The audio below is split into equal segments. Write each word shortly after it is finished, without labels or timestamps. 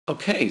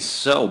Okay,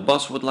 so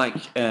boss would like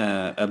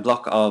a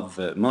block of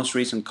most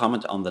recent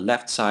comment on the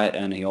left side,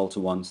 and he also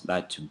wants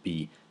that to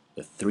be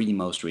the 3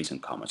 most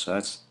recent comments. So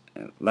that's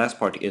last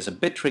part is a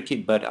bit tricky,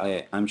 but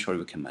I'm sure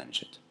we can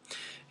manage it.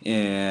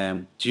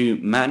 To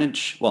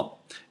manage, well,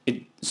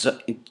 it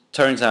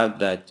turns out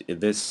that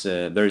this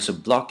there is a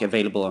block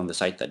available on the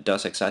site that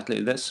does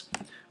exactly this.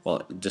 Well,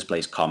 it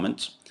displays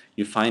comments.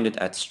 You find it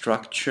at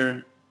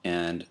structure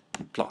and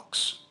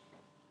blocks.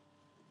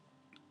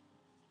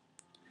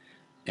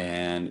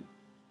 And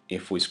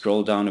if we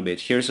scroll down a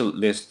bit, here's a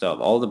list of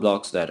all the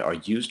blocks that are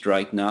used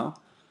right now,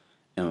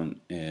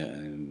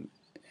 and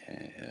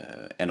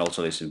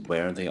also this is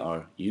where they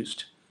are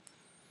used,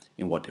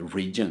 in what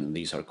region.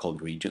 These are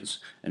called regions.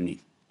 And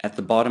at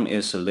the bottom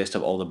is a list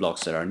of all the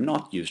blocks that are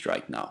not used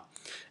right now.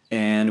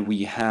 And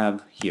we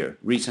have here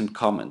recent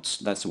comments.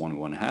 That's the one we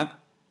want to have.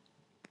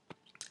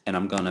 And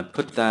I'm gonna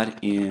put that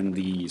in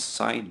the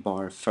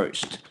sidebar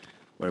first,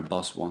 where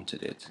boss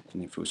wanted it.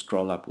 And if we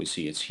scroll up, we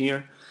see it's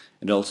here.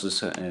 It also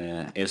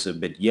is a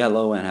bit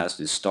yellow and has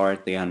this star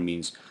at the end,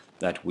 means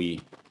that we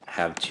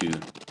have to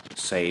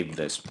save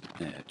this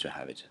to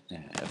have it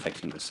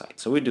affecting the site.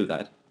 So we do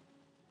that.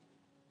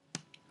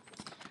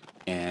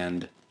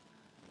 And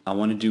I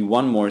want to do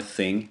one more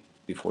thing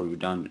before we're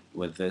done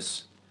with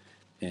this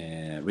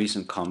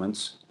recent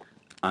comments.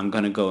 I'm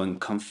gonna go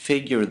and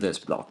configure this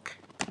block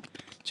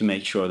to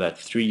make sure that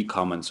 3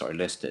 comments are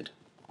listed.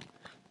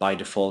 By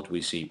default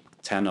we see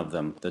 10 of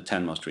them, the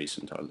 10 most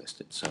recent are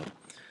listed, so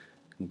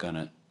I'm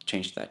gonna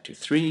change that to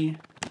 3,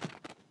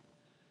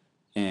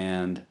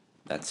 and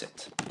that's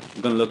it.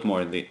 I'm gonna look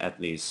more at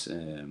these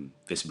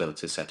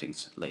visibility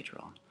settings later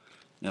on.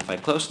 Now if I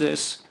close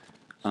this,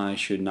 I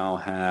should now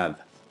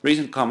have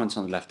recent comments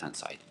on the left hand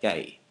side.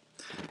 Yay!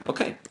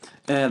 Okay,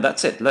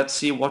 that's it. Let's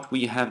see what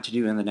we have to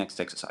do in the next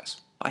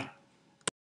exercise. Bye!